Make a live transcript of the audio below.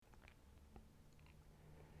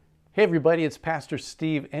Hey everybody, it's Pastor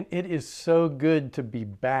Steve, and it is so good to be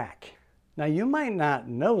back. Now you might not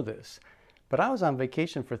know this, but I was on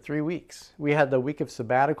vacation for 3 weeks. We had the week of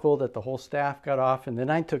sabbatical that the whole staff got off, and then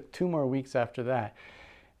I took 2 more weeks after that.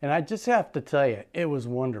 And I just have to tell you, it was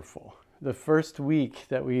wonderful. The first week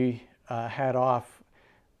that we had off,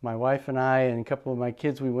 my wife and I and a couple of my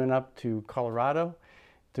kids, we went up to Colorado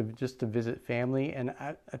to visit family. And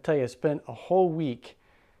I tell you, I spent a whole week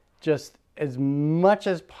just as much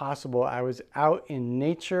as possible. I was out in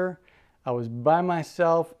nature, I was by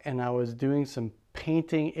myself, and I was doing some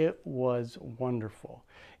painting. It was wonderful.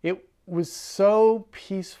 It was so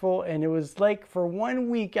peaceful, and it was like for 1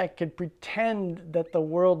 week I could pretend that the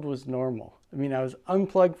world was normal. I mean, I was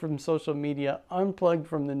unplugged from social media, unplugged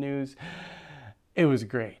from the news. It was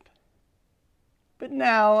great. But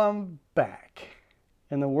now I'm back,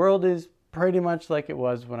 and the world is pretty much like it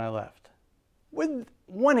was when I left. With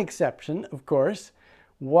one exception, of course.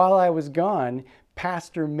 While I was gone,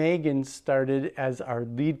 Pastor Megan started as our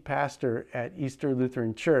lead pastor at Easter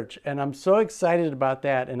Lutheran Church. And I'm so excited about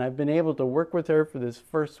that. And I've been able to work with her for this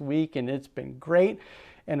first week, and it's been great.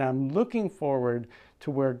 And I'm looking forward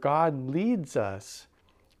to where God leads us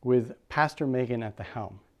with Pastor Megan at the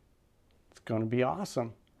helm. It's going to be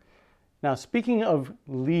awesome. Now, speaking of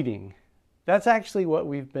leading, that's actually what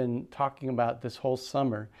we've been talking about this whole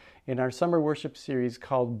summer. In our summer worship series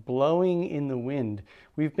called Blowing in the Wind,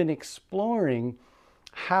 we've been exploring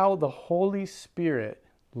how the Holy Spirit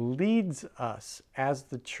leads us as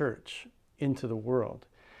the church into the world.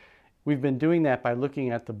 We've been doing that by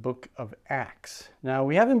looking at the book of Acts. Now,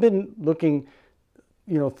 we haven't been looking,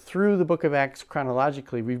 through the book of Acts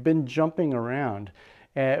chronologically. We've been jumping around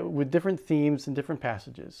with different themes and different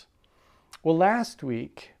passages. Well, last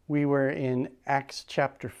week we were in Acts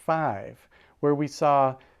chapter 5, where we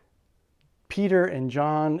saw Peter and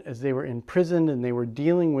John as they were in prison and they were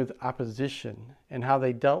dealing with opposition and how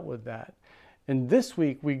they dealt with that. And this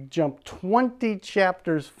week we jump 20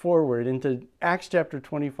 chapters forward into Acts chapter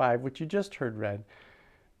 25, which you just heard read,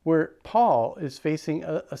 where Paul is facing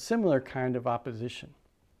a similar kind of opposition.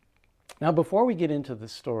 Now, before we get into the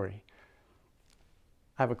story,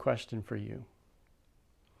 I have a question for you.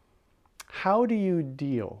 How do you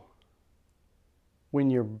deal when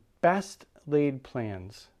your best laid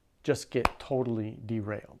plans just get totally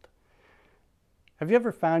derailed? Have you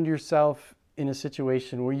ever found yourself in a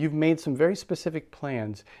situation where you've made some very specific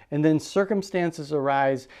plans and then circumstances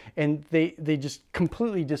arise and they just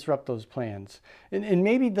completely disrupt those plans? And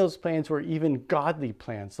maybe those plans were even godly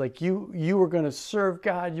plans, like you were going to serve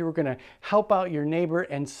God, you were going to help out your neighbor,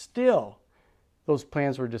 and still those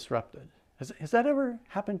plans were disrupted. Has that ever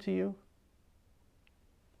happened to you?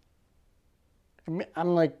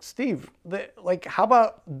 I'm like, Steve, how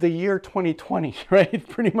about the year 2020, right?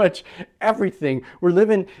 Pretty much everything. We're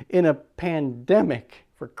living in a pandemic,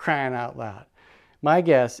 for crying out loud. My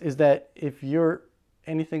guess is that if you're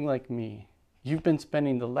anything like me, you've been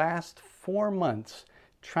spending the last 4 months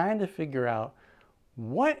trying to figure out,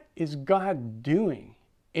 what is God doing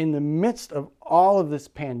in the midst of all of this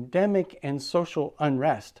pandemic and social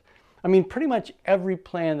unrest? I mean, pretty much every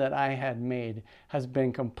plan that I had made has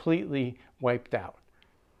been completely wiped out.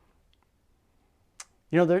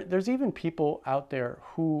 There's even people out there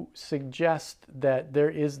who suggest that there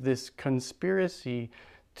is this conspiracy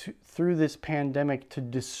through this pandemic to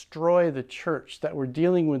destroy the church, that we're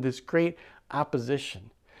dealing with this great opposition.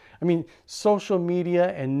 I mean, social media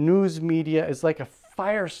and news media is like a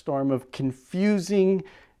firestorm of confusing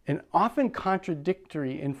and often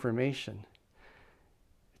contradictory information.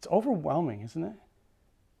 It's overwhelming, isn't it?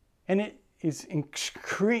 And it is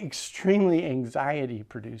extremely anxiety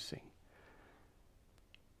producing.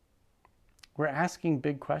 We're asking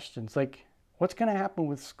big questions like, what's going to happen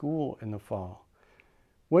with school in the fall?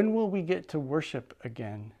 When will we get to worship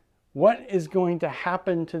again? What is going to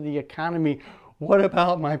happen to the economy? What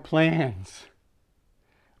about my plans?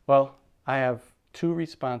 Well, I have 2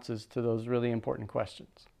 responses to those really important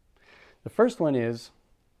questions. The first one is,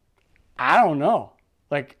 I don't know.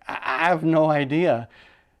 I have no idea.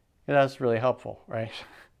 And that's really helpful, right?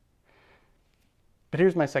 But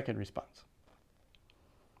here's my second response.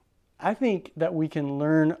 I think that we can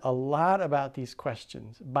learn a lot about these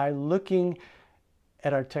questions by looking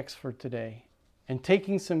at our text for today and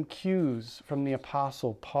taking some cues from the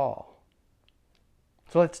Apostle Paul.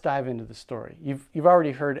 So let's dive into the story. You've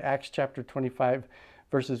already heard Acts chapter 25,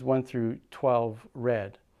 verses 1 through 12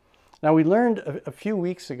 read. Now, we learned a few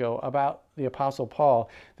weeks ago about the Apostle Paul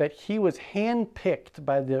that he was handpicked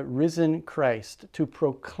by the risen Christ to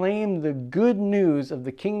proclaim the good news of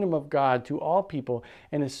the kingdom of God to all people,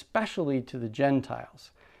 and especially to the Gentiles.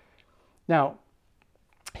 Now,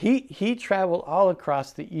 He traveled all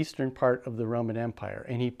across the eastern part of the Roman Empire,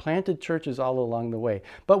 and he planted churches all along the way.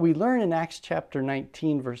 But we learn in Acts chapter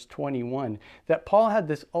 19, verse 21, that Paul had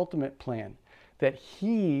this ultimate plan, that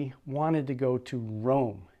he wanted to go to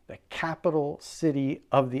Rome, the capital city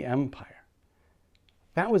of the empire.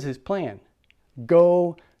 That was his plan.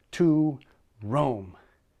 Go to Rome.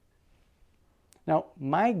 Now,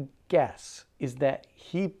 my guess is that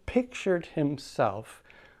he pictured himself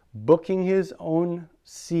booking his own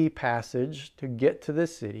sea passage to get to the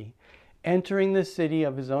city, entering the city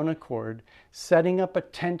of his own accord, setting up a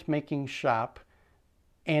tent-making shop,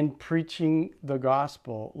 and preaching the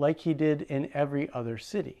gospel like he did in every other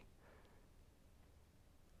city.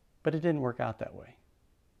 But it didn't work out that way.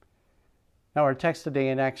 Now, our text today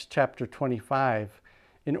in Acts chapter 25,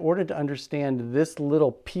 in order to understand this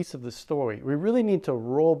little piece of the story, we really need to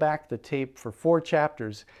roll back the tape for 4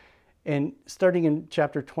 chapters and starting in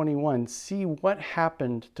chapter 21, see what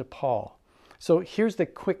happened to Paul. So here's the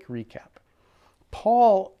quick recap.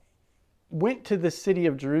 Paul went to the city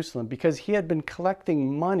of Jerusalem because he had been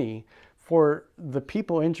collecting money for the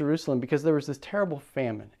people in Jerusalem because there was this terrible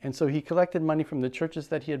famine. And so he collected money from the churches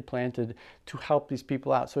that he had planted to help these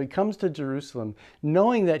people out. So he comes to Jerusalem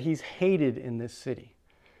knowing that he's hated in this city.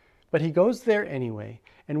 But he goes there anyway.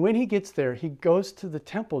 And when he gets there, he goes to the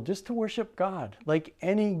temple just to worship God, like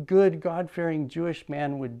any good God-fearing Jewish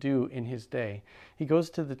man would do in his day. He goes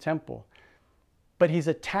to the temple. But he's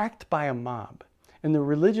attacked by a mob. And the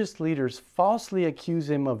religious leaders falsely accuse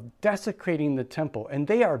him of desecrating the temple. And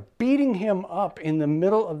they are beating him up in the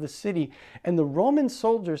middle of the city. And the Roman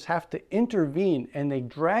soldiers have to intervene, and they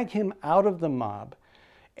drag him out of the mob.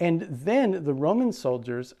 And then the Roman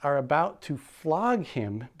soldiers are about to flog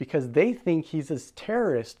him because they think he's this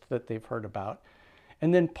terrorist that they've heard about.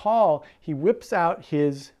 And then Paul, he whips out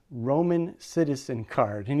his Roman citizen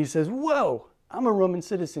card and he says, "Whoa, I'm a Roman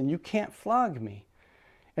citizen. You can't flog me."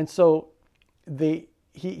 And so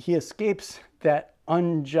he escapes that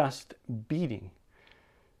unjust beating.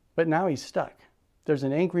 But now he's stuck. There's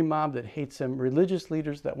an angry mob that hates him, religious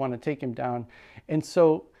leaders that want to take him down. And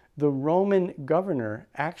so the Roman governor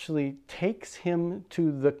actually takes him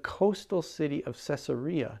to the coastal city of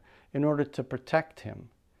Caesarea in order to protect him.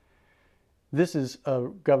 This is a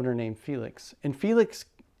governor named Felix. And Felix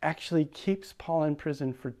actually keeps Paul in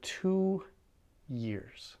prison for 2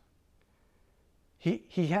 years.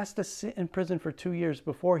 He has to sit in prison for 2 years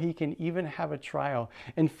before he can even have a trial.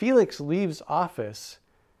 And Felix leaves office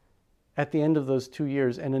at the end of those 2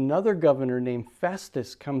 years, and another governor named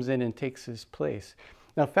Festus comes in and takes his place.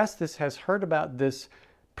 Now, Festus has heard about this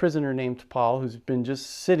prisoner named Paul, who's been just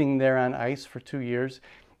sitting there on ice for 2 years,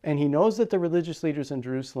 and he knows that the religious leaders in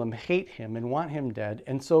Jerusalem hate him and want him dead.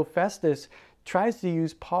 And so Festus tries to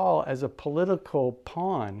use Paul as a political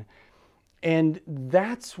pawn. And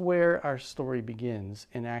that's where our story begins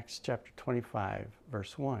in Acts chapter 25,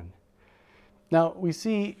 verse 1. Now, we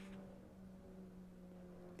see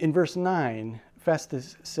in verse 9,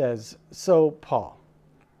 Festus says, "So, Paul,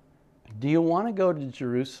 do you want to go to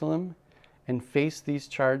Jerusalem and face these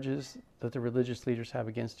charges that the religious leaders have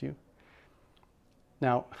against you?"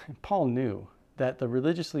 Now, Paul knew that the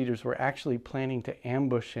religious leaders were actually planning to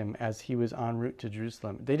ambush him as he was en route to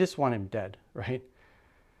Jerusalem. They just want him dead, right?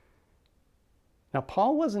 Now,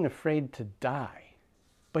 Paul wasn't afraid to die,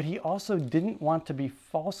 but he also didn't want to be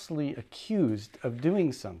falsely accused of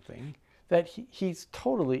doing something that he's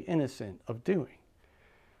totally innocent of doing.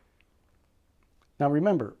 Now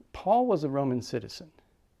remember, Paul was a Roman citizen,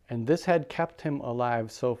 and this had kept him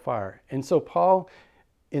alive so far. And so Paul,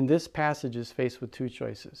 in this passage, is faced with 2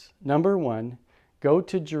 choices. Number 1, go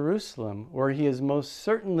to Jerusalem, where he is most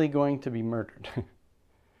certainly going to be murdered.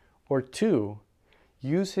 Or 2,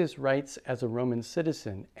 use his rights as a Roman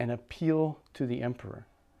citizen and appeal to the emperor.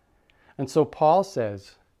 And so Paul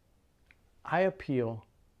says, "I appeal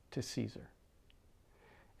to Caesar."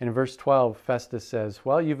 And in verse 12, Festus says,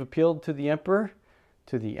 "Well, you've appealed to the emperor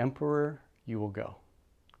you will go."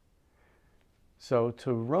 So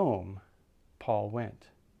to Rome, Paul went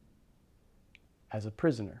as a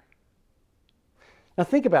prisoner. Now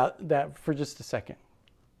think about that for just a second.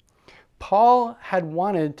 Paul had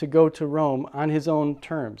wanted to go to Rome on his own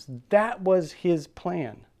terms. That was his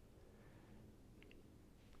plan.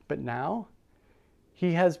 But now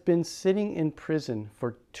he has been sitting in prison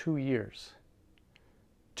for 2 years.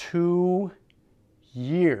 2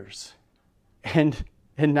 years. And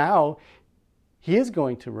now he is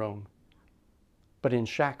going to Rome, but in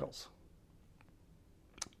shackles.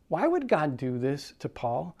 Why would God do this to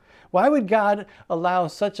Paul? Why would God allow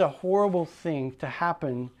such a horrible thing to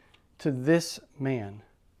happen to this man?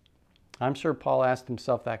 I'm sure Paul asked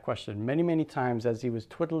himself that question many, many times as he was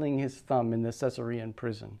twiddling his thumb in the Caesarean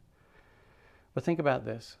prison. But think about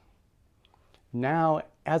this. Now,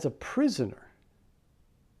 as a prisoner,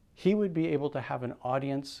 he would be able to have an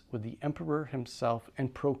audience with the emperor himself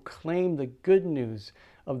and proclaim the good news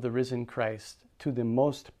of the risen Christ to the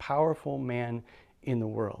most powerful man in the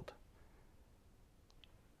world.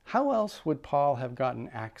 How else would Paul have gotten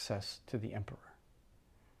access to the emperor?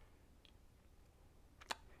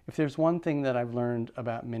 If there's one thing that I've learned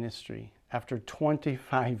about ministry after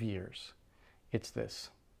 25 years, it's this.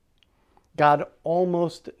 God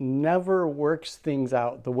almost never works things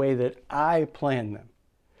out the way that I plan them.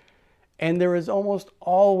 And there is almost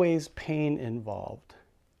always pain involved.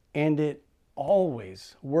 And it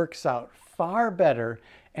always works out far better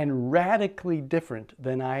and radically different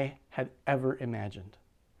than I had ever imagined.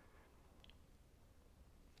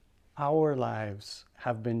 Our lives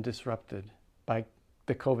have been disrupted by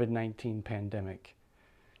the COVID-19 pandemic.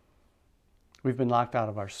 We've been locked out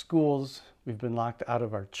of our schools. We've been locked out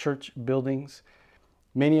of our church buildings.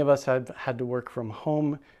 Many of us have had to work from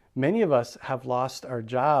home. Many of us have lost our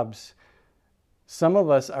jobs. Some of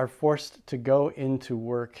us are forced to go into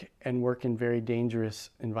work and work in very dangerous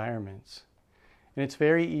environments. And it's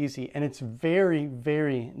very easy and it's very,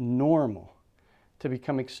 very normal to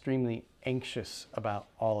become extremely anxious about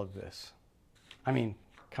all of this. I mean,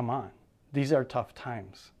 come on. These are tough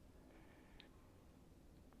times.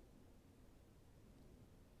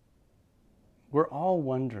 We're all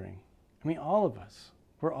wondering, all of us,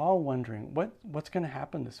 we're all wondering what's going to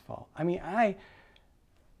happen this fall. I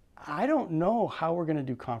don't know how we're going to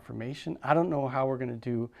do confirmation. I don't know how we're going to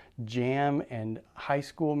do jam and high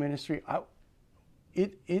school ministry.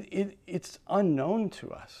 It's unknown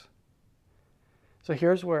to us. So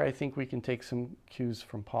here's where I think we can take some cues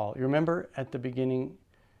from Paul. You remember at the beginning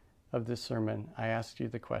of this sermon, I asked you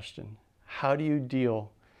the question, how do you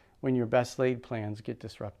deal when your best laid plans get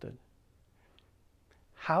disrupted?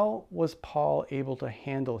 How was Paul able to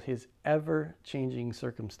handle his ever-changing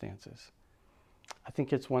circumstances? I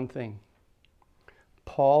think it's one thing.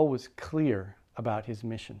 Paul was clear about his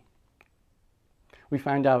mission. We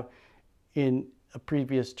find out in a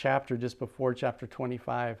previous chapter, just before chapter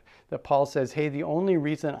 25, that Paul says, hey, the only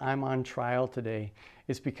reason I'm on trial today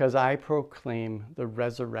is because I proclaim the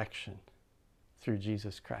resurrection through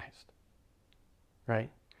Jesus Christ. Right?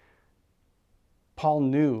 Paul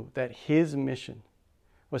knew that his mission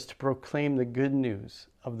was to proclaim the good news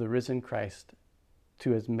of the risen Christ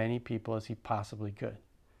to as many people as he possibly could.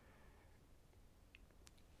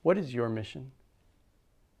 What is your mission?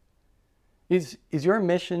 Is your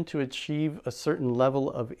mission to achieve a certain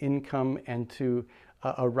level of income and to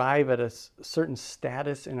arrive at a certain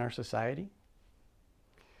status in our society?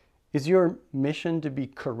 Is your mission to be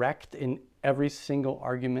correct in every single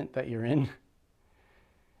argument that you're in?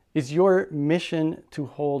 Is your mission to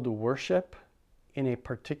hold worship in a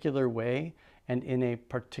particular way and in a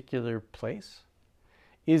particular place?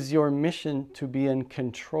 Is your mission to be in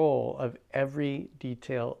control of every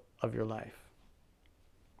detail of your life?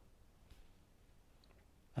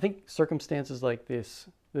 I think circumstances like this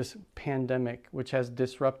pandemic, which has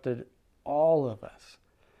disrupted all of us,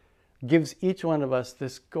 gives each one of us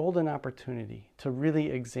this golden opportunity to really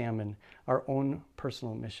examine our own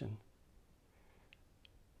personal mission.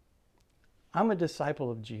 I'm a disciple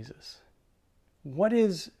of Jesus. What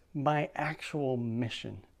is my actual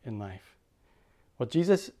mission in life? Well,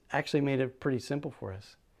 Jesus actually made it pretty simple for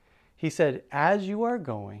us. He said, as you are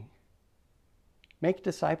going, make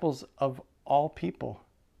disciples of all people.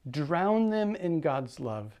 Drown them in God's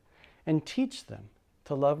love and teach them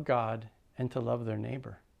to love God and to love their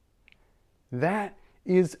neighbor. That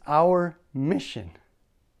is our mission.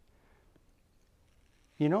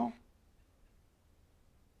 You know,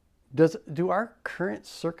 do our current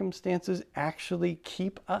circumstances actually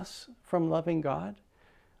keep us from loving God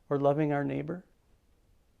or loving our neighbor?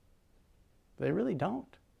 They really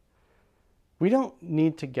don't. We don't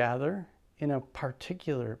need to gather in a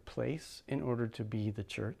particular place in order to be the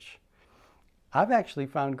church. I've actually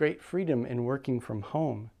found great freedom in working from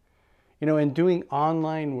home. In doing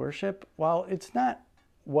online worship, while it's not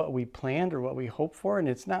what we planned or what we hoped for, and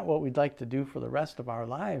it's not what we'd like to do for the rest of our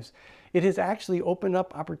lives, it has actually opened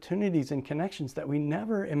up opportunities and connections that we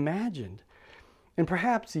never imagined. And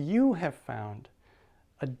perhaps you have found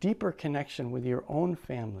a deeper connection with your own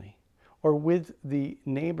family or with the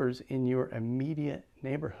neighbors in your immediate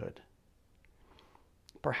neighborhood.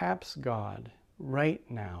 Perhaps God, right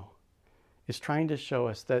now, is trying to show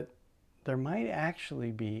us that there might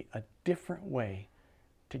actually be a different way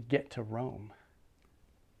to get to Rome.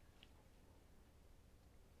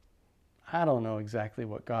 I don't know exactly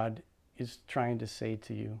what God is trying to say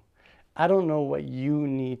to you. I don't know what you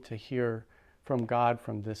need to hear from God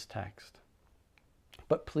from this text.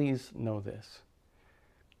 But please know this.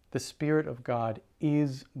 The Spirit of God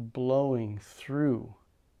is blowing through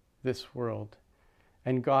this world,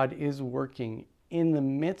 and God is working in the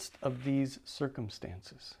midst of these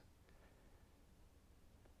circumstances.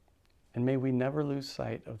 And may we never lose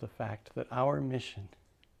sight of the fact that our mission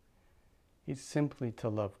is simply to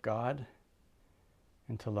love God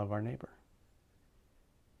and to love our neighbor.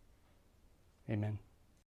 Amen.